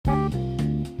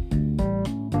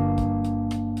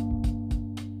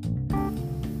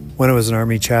When I was an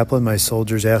Army chaplain, my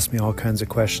soldiers asked me all kinds of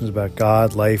questions about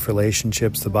God, life,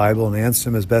 relationships, the Bible, and I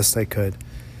answered them as best I could.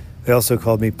 They also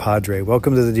called me Padre.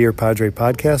 Welcome to the Dear Padre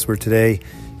podcast, where today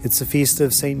it's the feast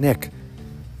of St.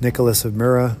 Nicholas of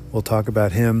Myra. We'll talk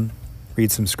about him,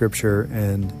 read some scripture,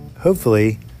 and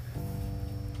hopefully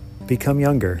become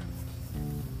younger.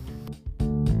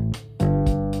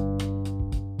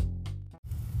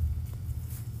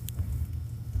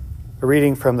 A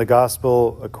reading from the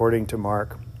Gospel according to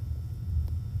Mark.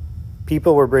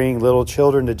 People were bringing little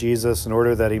children to Jesus in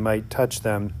order that he might touch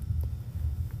them.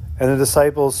 And the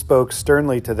disciples spoke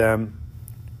sternly to them.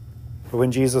 But when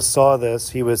Jesus saw this,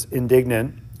 he was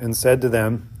indignant and said to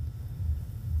them,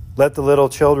 "Let the little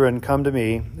children come to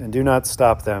me, and do not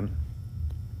stop them.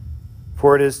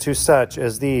 For it is to such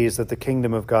as these that the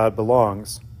kingdom of God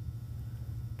belongs.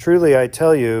 Truly I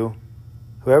tell you,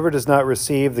 whoever does not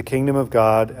receive the kingdom of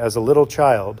God as a little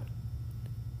child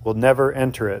will never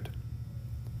enter it."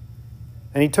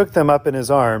 And he took them up in his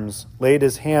arms, laid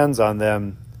his hands on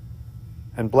them,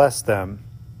 and blessed them.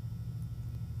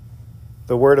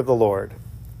 The word of the Lord.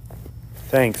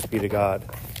 Thanks be to God.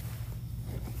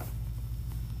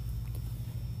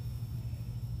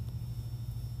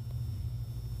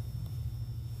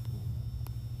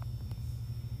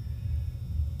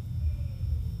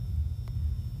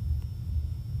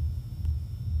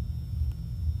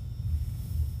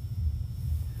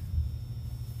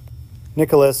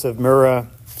 Nicholas of Myra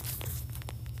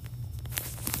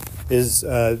is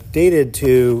dated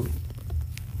to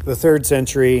the 3rd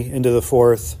century into the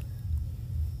 4th,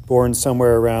 born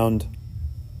somewhere around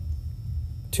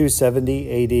 270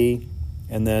 AD,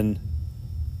 and then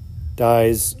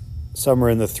dies somewhere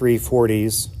in the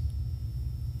 340s.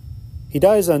 He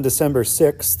dies on December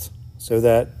 6th, so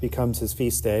that becomes his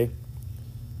feast day,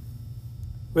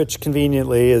 which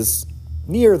conveniently is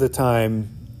near the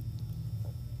time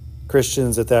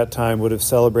Christians at that time would have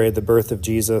celebrated the birth of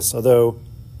Jesus, although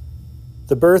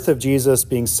the birth of Jesus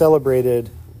being celebrated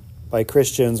by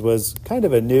Christians was kind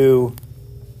of a new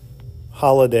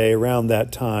holiday around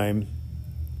that time.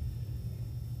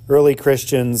 Early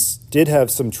Christians did have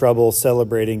some trouble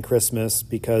celebrating Christmas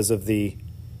because of the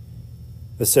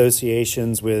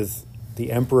associations with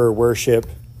the emperor worship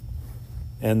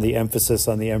and the emphasis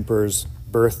on the emperor's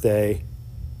birthday,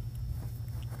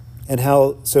 and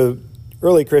so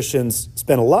early Christians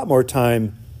spent a lot more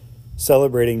time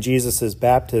celebrating Jesus'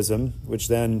 baptism, which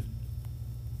then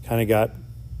kind of got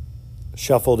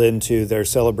shuffled into their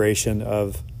celebration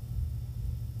of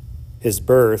his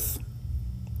birth.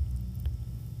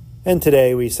 And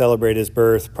today we celebrate his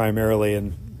birth primarily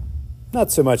and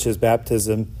not so much his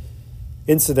baptism.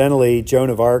 Incidentally,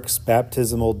 Joan of Arc's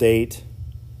baptismal date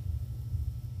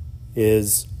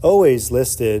is always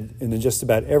listed in just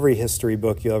about every history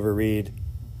book you'll ever read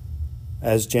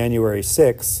as January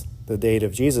 6th, the date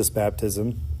of Jesus'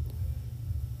 baptism.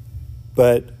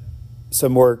 But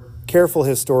some more careful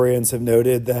historians have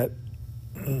noted that,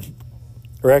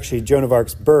 or actually Joan of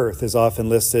Arc's birth is often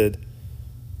listed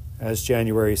as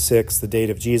January 6th, the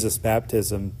date of Jesus'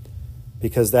 baptism,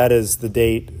 because that is the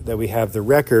date that we have the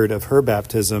record of her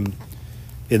baptism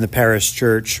in the parish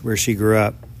church where she grew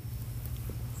up.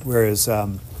 Whereas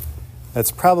that's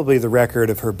probably the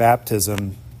record of her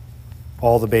baptism.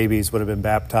 All the babies would have been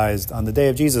baptized on the day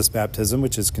of Jesus' baptism,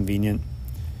 which is convenient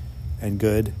and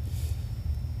good.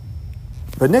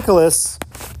 But Nicholas,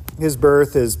 his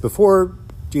birth is before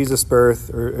Jesus'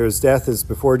 birth, or his death is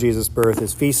before Jesus' birth,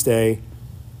 his feast day.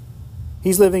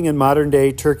 He's living in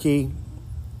modern-day Turkey,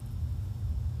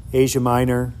 Asia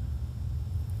Minor,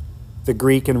 the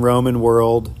Greek and Roman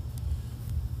world.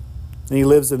 And he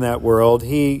lives in that world.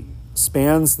 He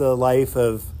spans the life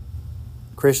of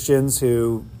Christians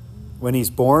who, when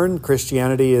he's born,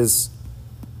 Christianity is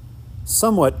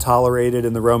somewhat tolerated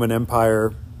in the Roman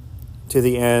Empire to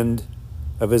the end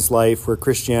of his life, where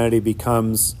Christianity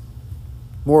becomes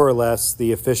more or less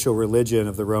the official religion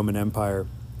of the Roman Empire.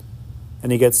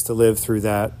 And he gets to live through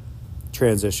that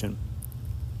transition.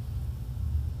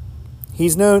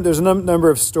 He's known, there's a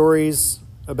number of stories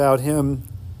about him.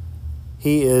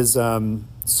 He is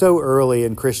so early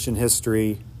in Christian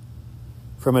history,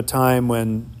 from a time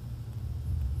when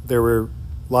there was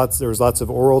lots of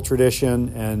oral tradition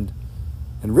and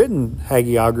written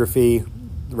hagiography,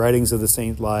 the writings of the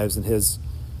saint lives in his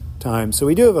time. So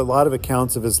we do have a lot of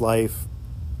accounts of his life.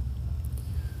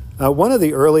 One of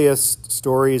the earliest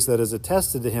stories that is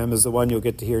attested to him is the one you'll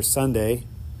get to hear Sunday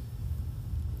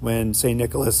when St.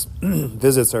 Nicholas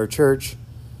visits our church.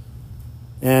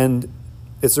 And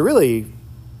it's a really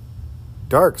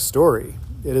dark story.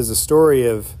 It is a story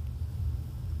of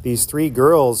these 3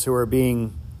 girls who are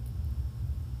being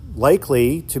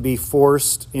likely to be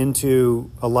forced into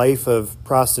a life of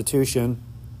prostitution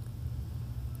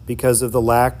because of the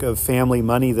lack of family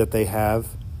money that they have.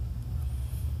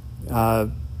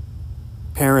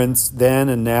 Parents then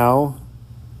and now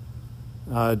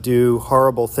do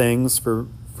horrible things for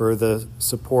the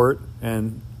support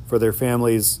and for their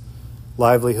family's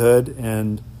livelihood,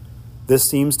 and this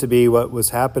seems to be what was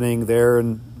happening there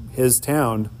in his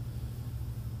town.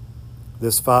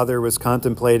 This father was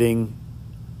contemplating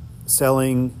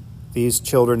selling these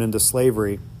children into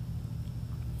slavery,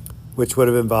 which would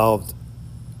have involved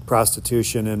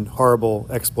prostitution and horrible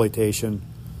exploitation,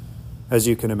 as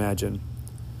you can imagine.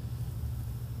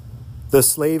 The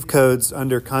slave codes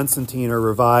under Constantine are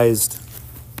revised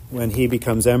when he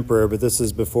becomes emperor, but this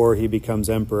is before he becomes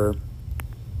emperor.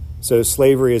 So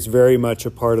slavery is very much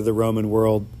a part of the Roman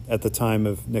world at the time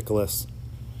of Nicholas.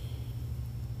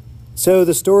 So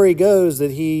the story goes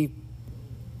that he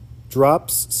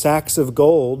drops sacks of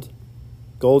gold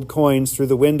coins, through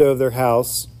the window of their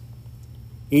house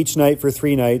each night for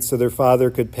 3 nights, so their father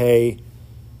could pay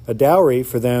a dowry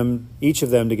for them, each of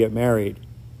them, to get married.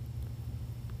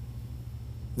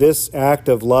 This act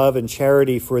of love and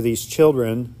charity for these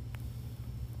children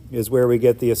is where we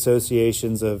get the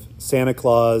associations of Santa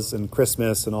Claus and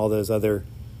Christmas and all those other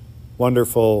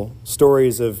wonderful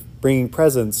stories of bringing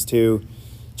presents to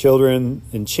children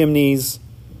in chimneys.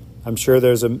 I'm sure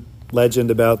there's a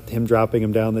legend about him dropping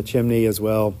them down the chimney as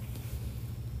well.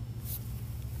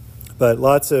 But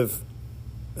lots of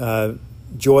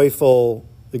joyful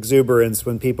exuberance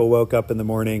when people woke up in the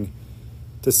morning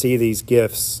to see these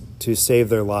gifts to save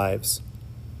their lives.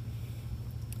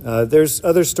 There's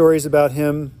other stories about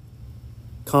him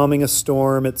calming a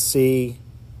storm at sea.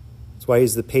 That's why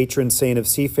he's the patron saint of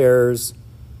seafarers,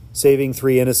 saving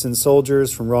 3 innocent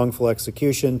soldiers from wrongful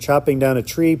execution, chopping down a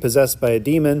tree possessed by a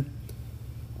demon.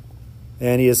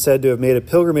 And he is said to have made a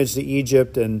pilgrimage to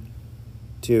Egypt and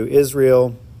to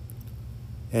Israel,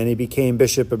 and he became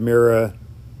Bishop of Myra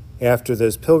after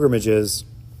those pilgrimages.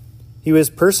 He was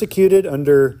persecuted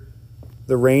under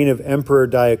the reign of Emperor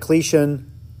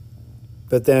Diocletian,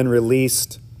 but then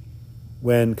released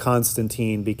when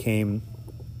Constantine became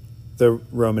the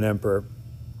Roman emperor.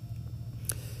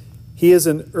 There's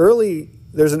an early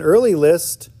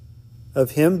list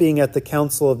of him being at the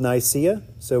Council of Nicaea.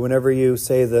 So whenever you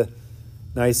say the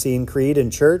Nicene Creed in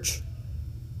church,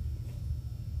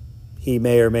 he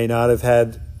may or may not have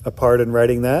had a part in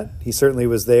writing that. He certainly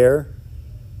was there,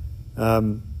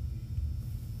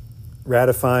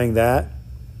 ratifying that.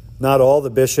 Not all the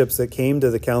bishops that came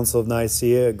to the Council of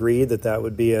Nicaea agreed that that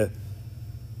would be an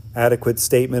adequate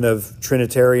statement of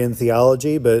Trinitarian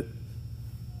theology, but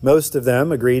most of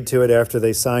them agreed to it after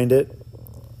they signed it.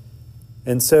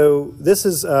 And so this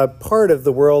is a part of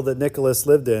the world that Nicholas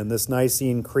lived in, this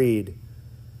Nicene Creed.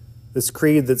 This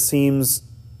creed that seems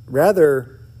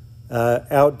rather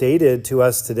outdated to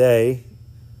us today.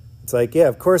 It's like, yeah,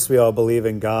 of course we all believe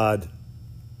in God,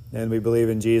 and we believe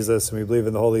in Jesus, and we believe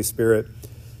in the Holy Spirit.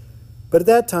 But at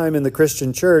that time in the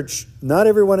Christian church, not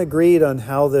everyone agreed on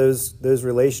how those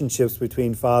relationships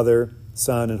between Father,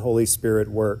 Son, and Holy Spirit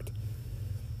worked.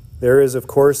 There is, of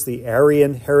course, the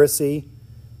Arian heresy.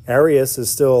 Arius is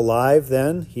still alive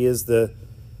then. He is the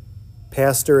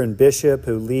pastor and bishop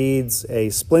who leads a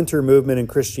splinter movement in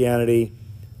Christianity,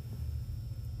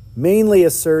 mainly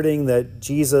asserting that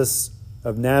Jesus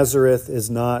of Nazareth is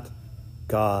not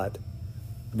God,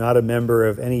 not a member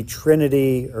of any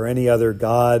Trinity or any other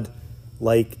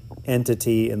God-like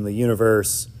entity in the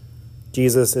universe.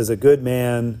 Jesus is a good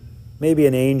man, maybe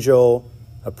an angel,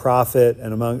 a prophet,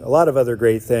 and among a lot of other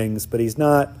great things, but he's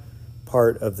not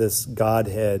part of this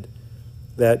Godhead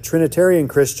that Trinitarian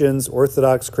Christians,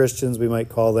 Orthodox Christians, we might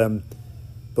call them,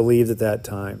 believed at that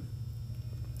time.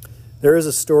 There is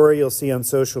a story you'll see on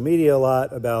social media a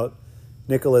lot about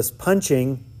Nicholas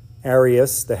punching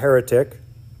Arius, the heretic,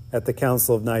 at the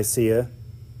Council of Nicaea.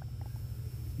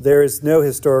 There is no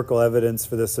historical evidence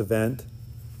for this event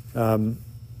from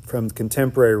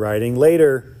contemporary writing.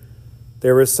 Later,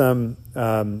 there was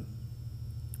an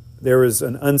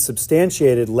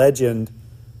unsubstantiated legend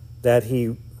that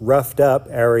he roughed up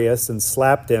Arius and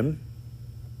slapped him.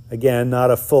 Again, not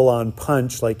a full-on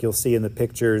punch like you'll see in the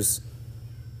pictures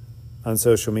on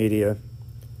social media.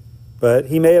 But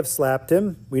he may have slapped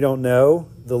him. We don't know.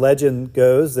 The legend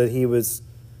goes that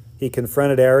he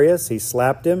confronted Arius, he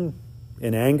slapped him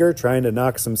in anger, trying to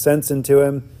knock some sense into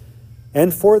him.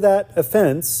 And for that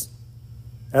offense,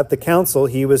 at the council,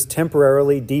 he was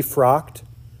temporarily defrocked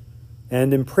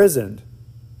and imprisoned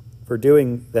for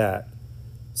doing that.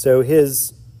 So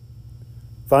his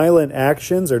violent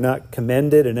actions are not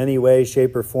commended in any way,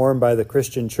 shape, or form by the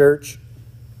Christian church.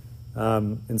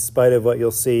 in spite of what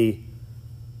you'll see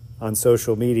on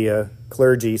social media,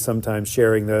 clergy sometimes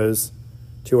sharing those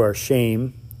to our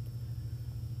shame.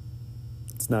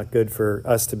 It's not good for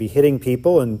us to be hitting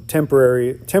people, and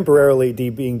temporarily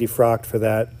being defrocked for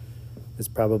that is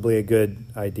probably a good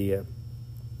idea.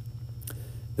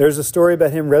 There's a story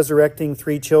about him resurrecting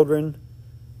 3 children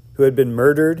who had been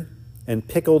murdered and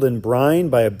pickled in brine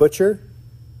by a butcher.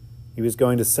 He was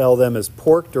going to sell them as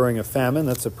pork during a famine.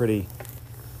 That's a pretty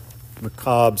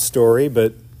macabre story,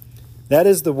 but that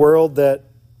is the world that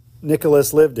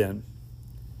Nicholas lived in.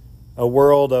 A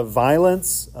world of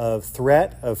violence, of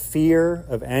threat, of fear,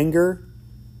 of anger.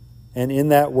 And in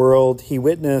that world, he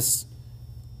witnessed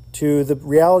to the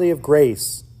reality of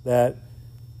grace, that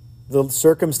the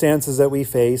circumstances that we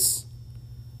face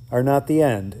are not the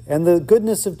end. And the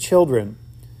goodness of children.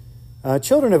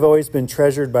 Children have always been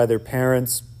treasured by their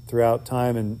parents throughout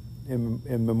time and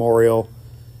immemorial.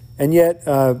 And yet,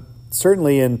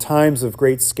 certainly in times of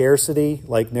great scarcity,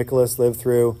 like Nicholas lived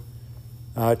through,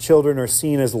 children are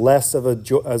seen as less of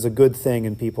as a good thing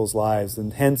in people's lives.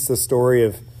 And hence the story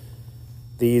of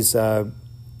this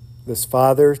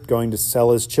father going to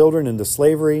sell his children into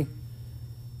slavery,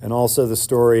 and also the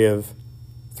story of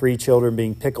 3 children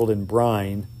being pickled in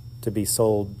brine to be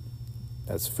sold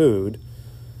as food.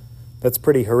 That's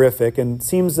pretty horrific, and it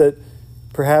seems that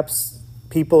perhaps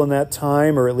people in that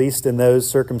time, or at least in those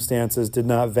circumstances, did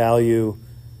not value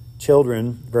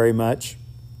children very much.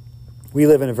 We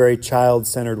live in a very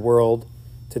child-centered world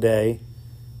today.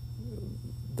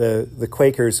 The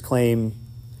Quakers claim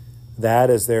that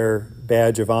as their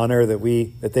badge of honor,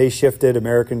 that they shifted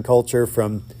American culture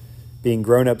from being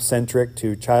grown-up centric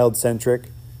to child-centric.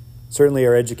 Certainly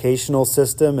our educational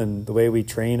system and the way we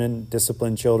train and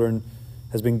discipline children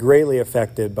has been greatly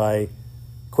affected by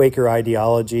Quaker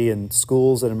ideology in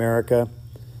schools in America,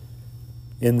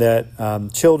 in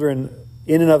that children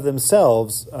in and of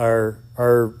themselves are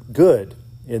good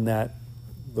in that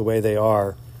the way they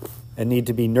are, and need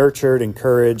to be nurtured,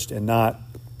 encouraged, and not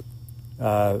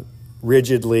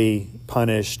rigidly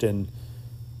punished and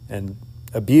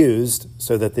abused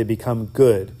so that they become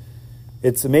good.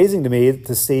 It's amazing to me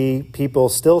to see people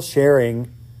still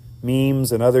sharing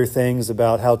memes and other things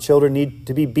about how children need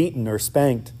to be beaten or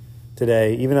spanked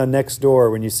today. Even on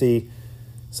Nextdoor, when you see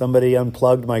somebody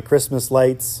unplugged my Christmas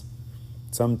lights,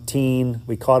 some teen,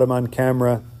 we caught him on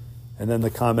camera, and then the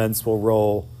comments will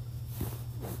roll.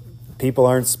 People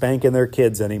aren't spanking their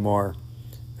kids anymore.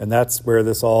 And that's where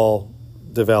this all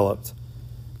developed.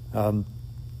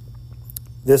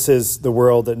 This is the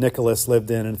world that Nicholas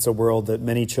lived in, and it's a world that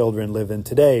many children live in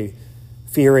today,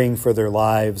 fearing for their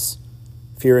lives,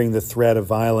 fearing the threat of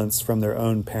violence from their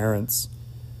own parents.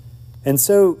 And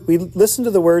so we listen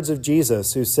to the words of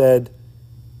Jesus, who said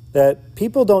that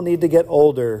people don't need to get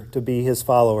older to be his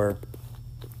follower.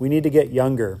 We need to get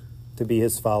younger to be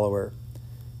his follower.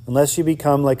 Unless you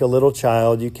become like a little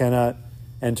child, you cannot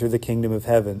enter the kingdom of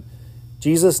heaven.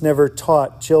 Jesus never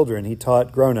taught children. He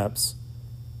taught grown-ups.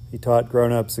 He taught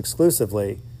grown-ups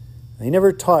exclusively. He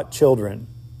never taught children.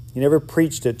 He never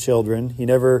preached at children. He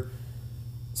never,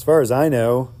 as far as I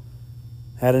know,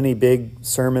 had any big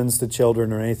sermons to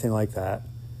children or anything like that.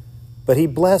 But he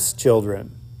blessed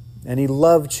children, and he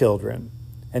loved children,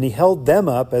 and he held them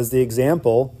up as the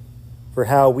example for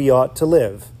how we ought to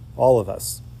live, all of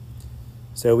us.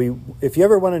 So if you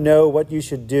ever want to know what you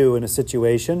should do in a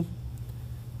situation,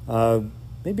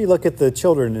 maybe look at the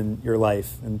children in your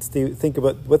life and think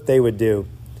about what they would do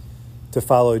to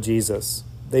follow Jesus.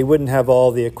 They wouldn't have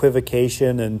all the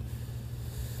equivocation and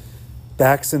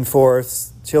backs and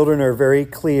forths. Children are very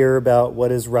clear about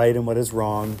what is right and what is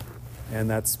wrong, and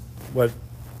that's what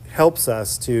helps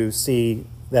us to see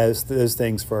those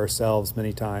things for ourselves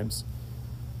many times.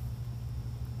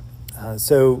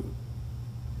 So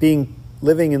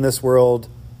living in this world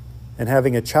and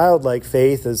having a childlike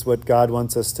faith is what God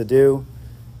wants us to do,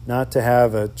 not to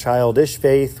have a childish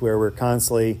faith where we're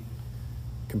constantly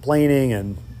complaining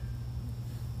and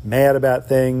mad about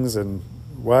things and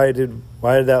why did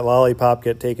that lollipop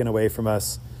get taken away from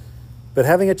us? But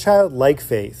having a childlike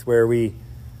faith where we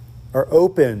are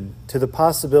open to the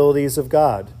possibilities of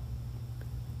God.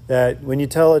 That when you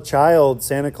tell a child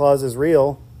Santa Claus is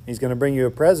real, he's going to bring you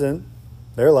a present,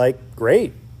 they're like,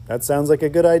 great, that sounds like a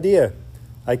good idea.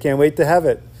 I can't wait to have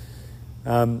it.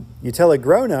 You tell a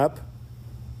grown-up,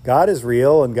 God is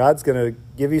real and God's going to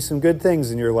give you some good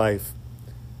things in your life.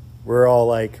 We're all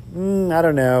like, I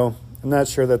don't know. I'm not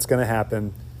sure that's going to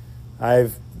happen.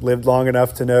 I've lived long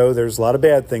enough to know there's a lot of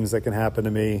bad things that can happen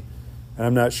to me, and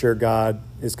I'm not sure God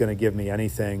is going to give me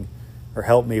anything or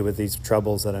help me with these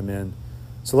troubles that I'm in.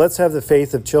 So let's have the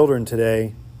faith of children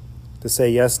today to say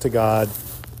yes to God,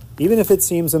 even if it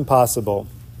seems impossible,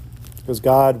 because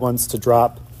God wants to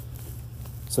drop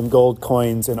some gold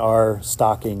coins in our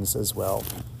stockings as well.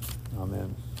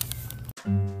 Amen.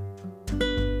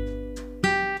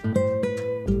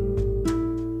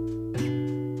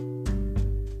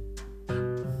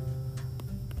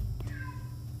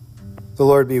 The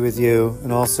Lord be with you,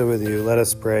 and also with you. Let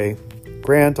us pray.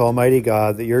 Grant, Almighty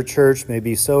God, that your church may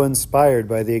be so inspired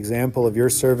by the example of your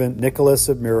servant Nicholas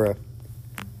of Myra,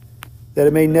 that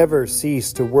it may never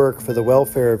cease to work for the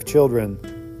welfare of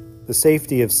children, the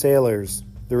safety of sailors,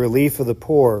 the relief of the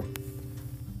poor,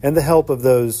 and the help of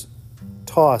those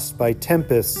tossed by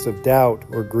tempests of doubt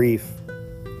or grief.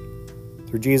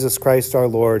 Through Jesus Christ our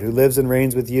Lord, who lives and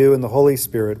reigns with you in the Holy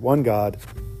Spirit, one God,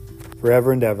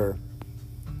 forever and ever.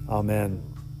 Amen.